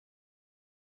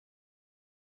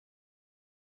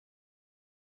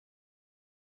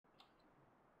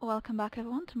Welcome back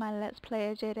everyone to my Let's Play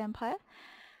of Jade Empire.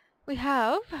 We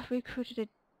have recruited a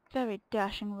very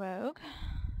dashing rogue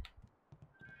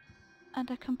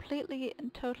and a completely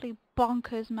and totally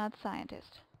bonkers mad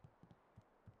scientist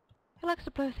who likes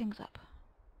to blow things up.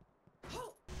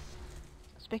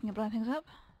 Speaking of blowing things up,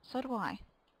 so do I.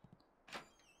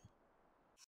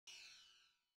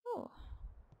 Oh.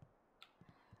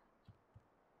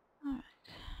 Alright.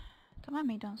 Don't mind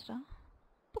me, Donstar.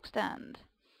 Bookstand.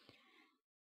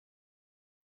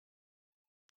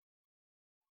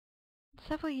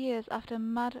 Several years after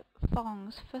Mad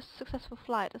Fong's first successful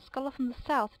flight, a scholar from the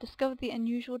south discovered the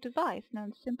unusual device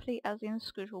known simply as the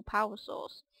inscrutable power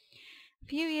source. A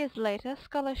few years later,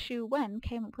 scholar Xu Wen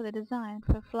came up with a design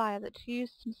for a flyer that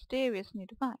used this mysterious new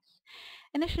device.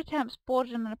 Initial attempts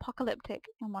bordered on an apocalyptic,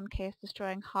 in one case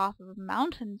destroying half of a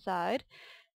mountainside,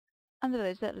 and the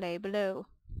village that lay below.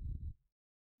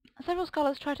 Several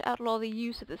scholars tried to outlaw the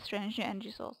use of this strange new energy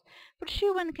source, but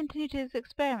Xu Wen continued his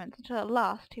experiments until at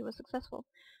last he was successful.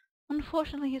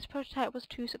 Unfortunately, his prototype was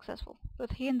too successful.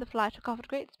 Both he and the fly took off at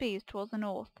great speeds towards the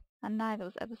north, and neither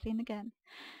was ever seen again.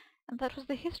 And that was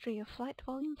the history of Flight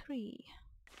Volume 3.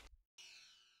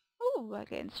 Ooh, I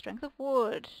gained Strength of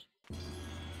Wood.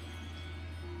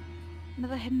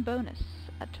 Another hidden bonus.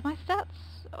 Add to my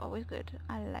stats. Always good.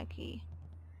 I like it.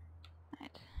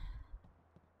 Right.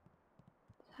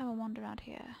 Let's have a wander around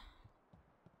here.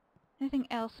 Anything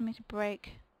else for me to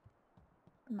break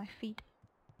with my feet?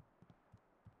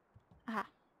 Aha.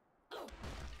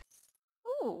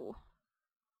 Ooh.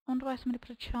 I wonder why somebody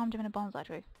put a charm gem in a bonsai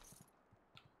tree.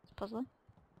 It's puzzling.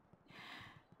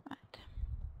 Right.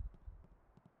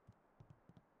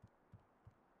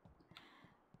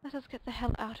 Let us get the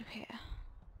hell out of here.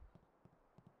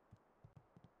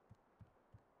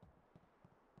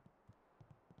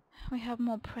 We have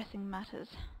more pressing matters.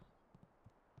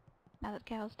 Now that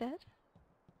Gao's dead?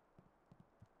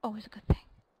 Always a good thing.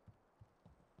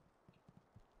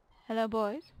 Hello,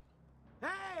 boys.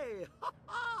 Hey! Ha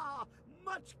ha!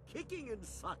 Much kicking and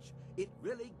such. It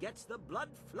really gets the blood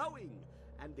flowing.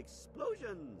 And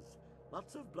explosions.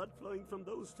 Lots of blood flowing from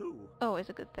those too. Always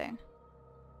a good thing.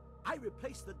 I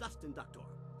replaced the dust inductor.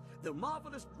 The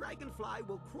marvelous dragonfly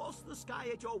will cross the sky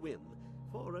at your whim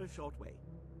for a short way.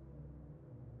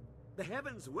 The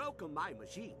heavens welcome my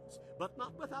machines, but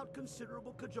not without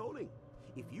considerable cajoling.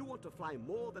 If you want to fly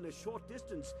more than a short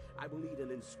distance, I will need an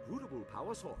inscrutable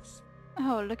power source.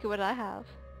 Oh, look at what I have.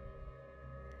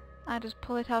 I just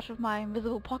pull it out of my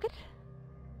invisible pocket.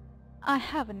 I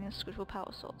have an inscrutable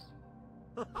power source.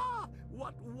 Ha ha!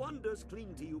 What wonders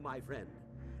cling to you, my friend?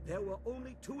 There were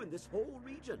only 2 in this whole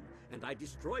region, and I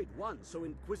destroyed one so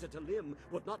Inquisitor Lim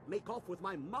would not make off with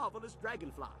my marvelous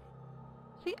dragonfly.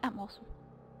 See, I'm awesome.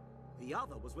 The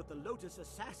other was with the Lotus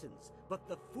Assassins, but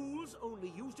the fools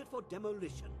only used it for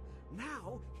demolition.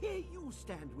 Now, here you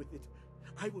stand with it.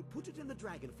 I will put it in the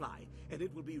dragonfly, and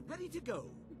it will be ready to go.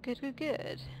 Good, good,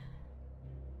 good.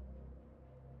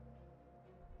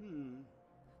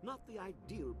 Not the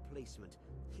ideal placement.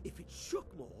 If it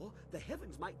shook more, the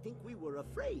heavens might think we were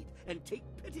afraid and take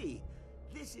pity.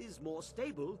 This is more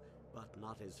stable, but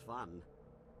not as fun.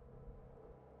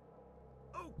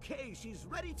 Okay, she's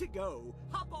ready to go.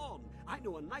 Hop on. I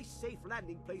know a nice safe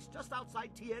landing place just outside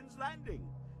Tien's Landing.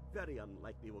 Very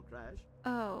unlikely we'll crash.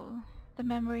 Oh, the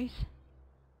memories.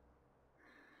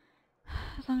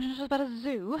 As long as it's not about a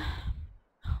zoo.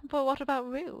 But what about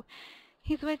Rue?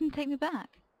 He's waiting to take me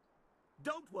back.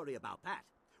 Don't worry about that.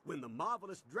 When the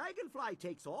marvelous dragonfly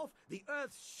takes off, the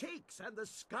earth shakes and the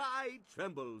sky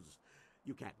trembles.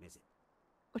 You can't miss it.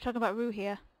 We're talking about Rue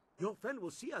here. Your friend will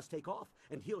see us take off,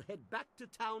 and he'll head back to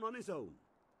town on his own.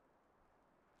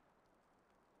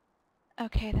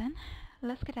 Okay then,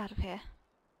 let's get out of here.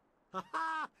 Ha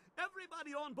ha!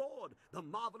 Everybody on board! The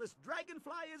marvelous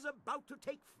dragonfly is about to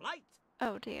take flight!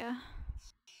 Oh dear.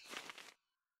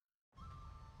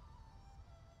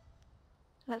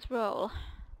 Let's roll.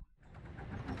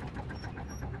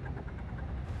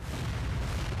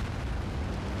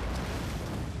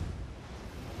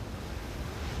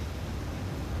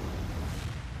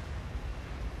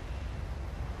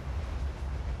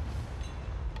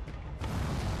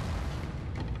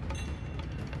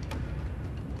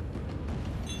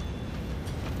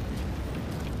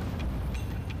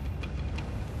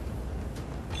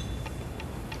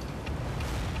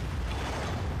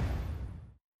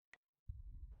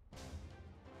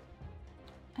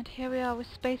 And here we are with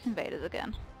Space Invaders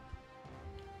again.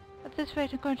 At this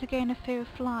rate I'm going to gain a fear of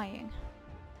flying.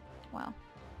 Well,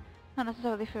 not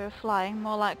necessarily fear of flying,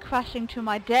 more like crashing to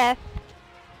my death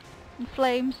in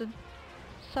flames and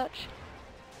such.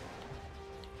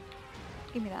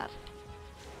 Give me that.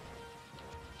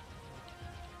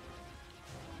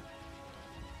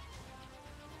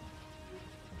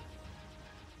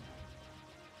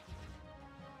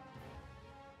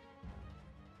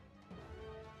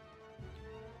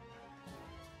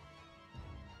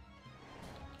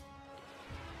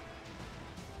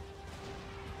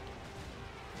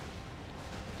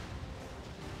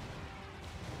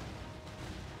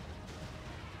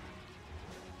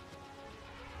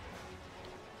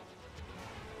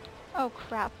 Oh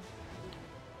crap.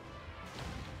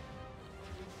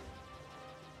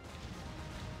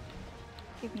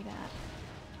 Give me that.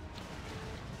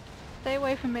 Stay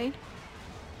away from me.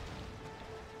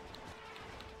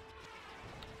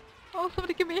 Oh,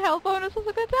 somebody give me a health bonus, I'm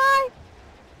gonna die!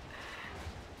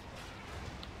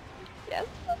 Yes!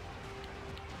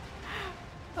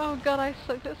 Oh god, I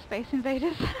sucked at Space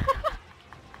Invaders.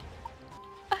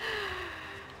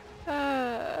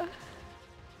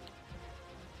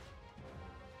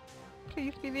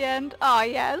 Please be the end. Oh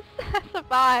yes, I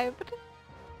survived.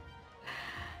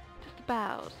 Just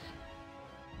about.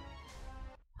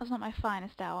 That's not my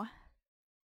finest hour.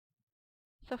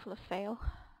 So full of fail.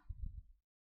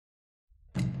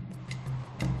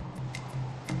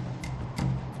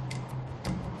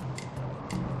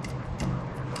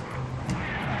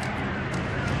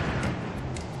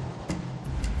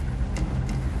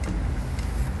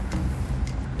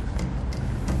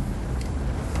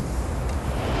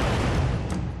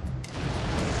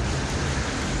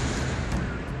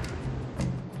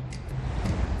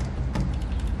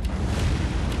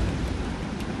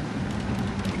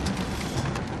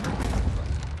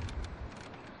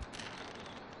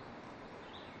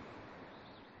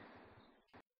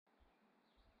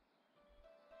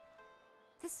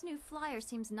 This new flyer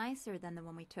seems nicer than the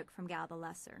one we took from Gal the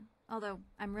Lesser. Although,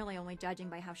 I'm really only judging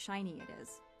by how shiny it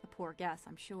is. A poor guess,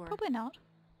 I'm sure. Probably not.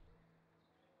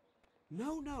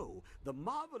 No. The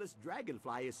marvelous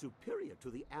dragonfly is superior to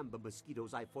the amber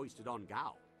mosquitoes I foisted on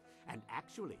Gao. And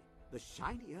actually, the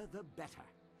shinier the better.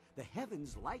 The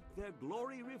heavens like their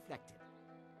glory reflected.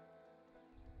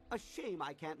 A shame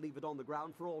I can't leave it on the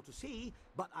ground for all to see,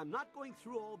 but I'm not going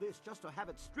through all this just to have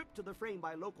it stripped to the frame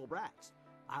by local brats.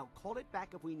 I'll call it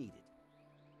back if we need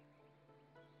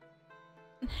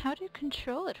it. How do you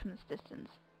control it from this distance?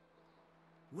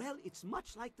 Well, it's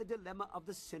much like the dilemma of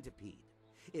the centipede.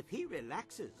 If he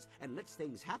relaxes and lets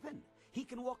things happen, he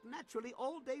can walk naturally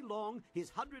all day long,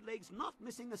 his 100 legs not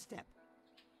missing a step.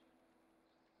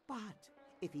 But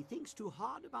if he thinks too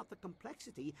hard about the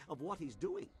complexity of what he's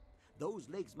doing, those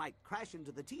legs might crash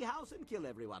into the tea house and kill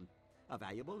everyone. A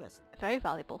valuable lesson. Very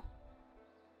valuable.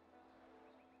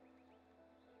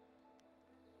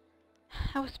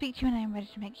 I will speak to you when I am ready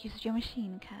to make use of your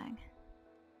machine, Kang.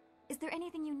 Is there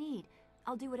anything you need?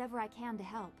 I'll do whatever I can to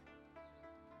help.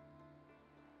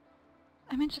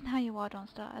 I mentioned how you are,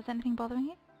 Dawnstar. Is anything bothering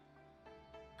you?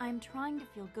 I'm trying to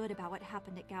feel good about what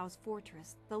happened at Gao's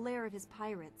fortress, the lair of his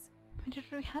pirates. We did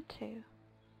what we had to.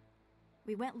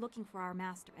 We went looking for our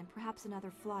master and perhaps another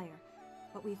flyer.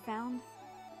 What we found,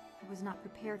 I was not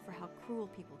prepared for how cruel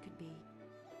people could be.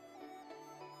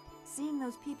 Seeing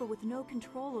those people with no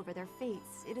control over their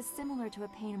fates, it is similar to a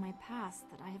pain in my past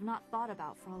that I have not thought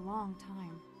about for a long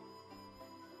time.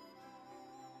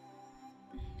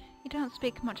 You don't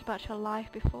speak much about your life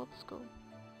before the school.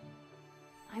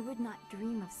 I would not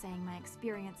dream of saying my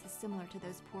experience is similar to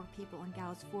those poor people in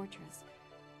Gao's fortress,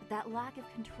 but that lack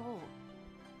of control,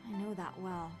 I know that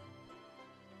well.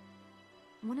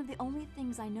 One of the only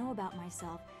things I know about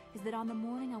myself is that on the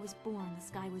morning I was born, the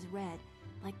sky was red,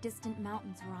 like distant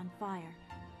mountains were on fire.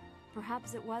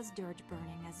 Perhaps it was dirge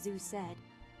burning, as Zeus said.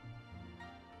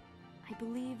 I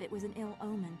believe it was an ill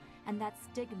omen, and that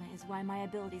stigma is why my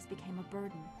abilities became a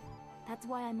burden. That's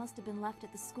why I must have been left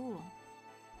at the school.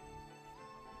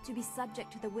 To be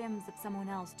subject to the whims of someone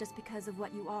else just because of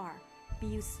what you are, be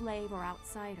you slave or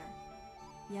outsider.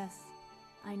 Yes,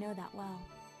 I know that well.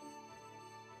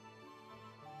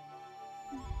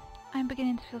 I'm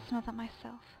beginning to feel some of that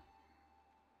myself.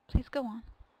 Please go on.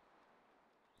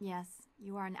 Yes,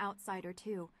 you are an outsider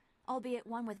too, albeit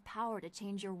one with power to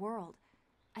change your world.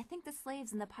 I think the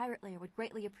slaves in the pirate lair would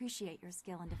greatly appreciate your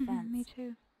skill in defense. Me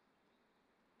too.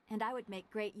 And I would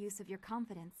make great use of your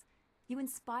confidence. You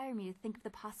inspire me to think of the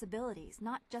possibilities,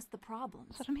 not just the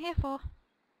problems. That's what I'm here for.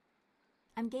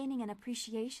 I'm gaining an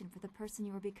appreciation for the person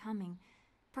you are becoming.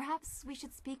 Perhaps we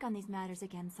should speak on these matters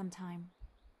again sometime.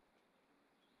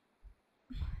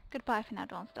 Goodbye for now,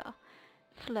 Dawnstar.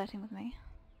 Flirting with me.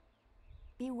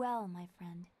 Be well, my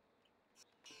friend.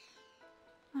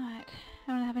 Alright.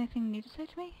 Anyone have anything new to say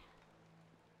to me?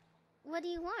 What do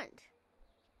you want?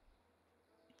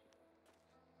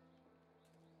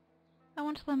 I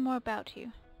want to learn more about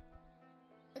you.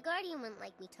 The Guardian wouldn't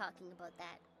like me talking about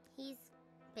that. He's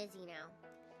busy now.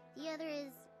 The other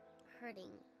is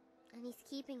hurting, and he's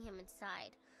keeping him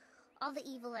inside. All the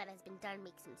evil that has been done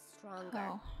makes him stronger.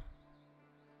 Oh.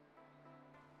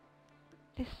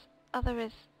 This other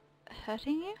is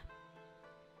hurting you?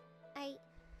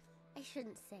 I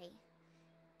shouldn't say.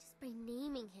 Just by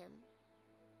naming him,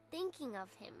 thinking of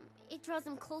him, it draws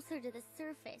him closer to the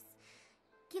surface,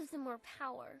 gives him more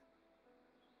power.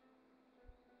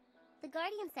 The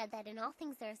Guardian said that in all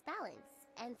things there is balance,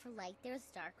 and for light there is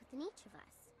dark within each of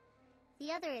us.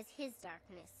 The other is his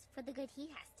darkness, for the good he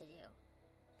has to do.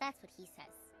 That's what he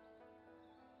says.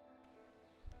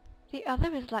 The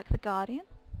other is like the Guardian?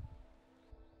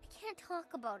 I can't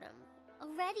talk about him.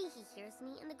 Already he hears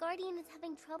me, and the Guardian is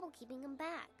having trouble keeping him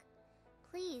back.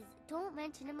 Please, don't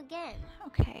mention him again.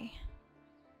 Okay.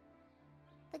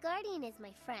 The Guardian is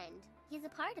my friend. He's a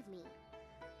part of me.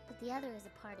 But the other is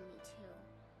a part of me, too.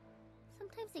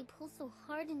 Sometimes they pull so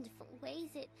hard in different ways,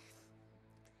 I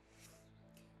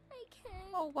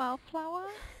can't... Oh, Wildflower?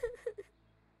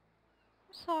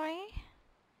 I'm sorry.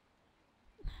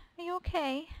 Are you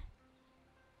okay?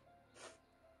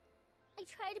 I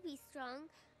try to be strong,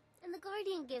 and the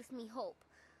Guardian gives me hope.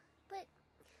 But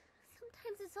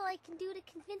sometimes it's all I can do to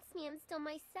convince me I'm still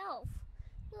myself.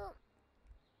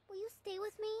 Will you stay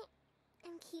with me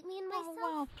and keep me in myself?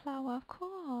 Oh, Wildflower, of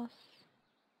course.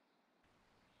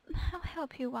 I'll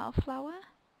help you, Wildflower.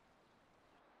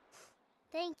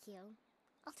 Thank you.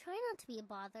 I'll try not to be a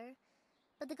bother,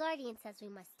 but the Guardian says we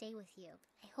must stay with you.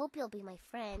 I hope you'll be my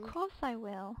friend. Of course I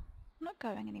will. I'm not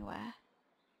going anywhere.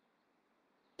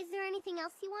 Is there anything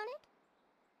else you wanted?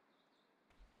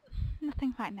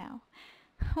 Nothing right now.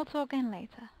 We'll talk again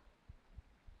later.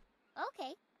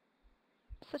 Okay.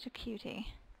 Such a cutie.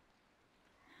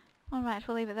 Alright,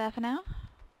 we'll leave it there for now.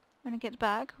 When it gets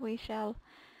back, we shall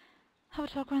have a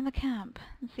talk around the camp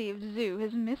and see if Zoo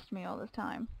has missed me all this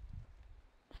time.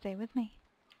 Stay with me.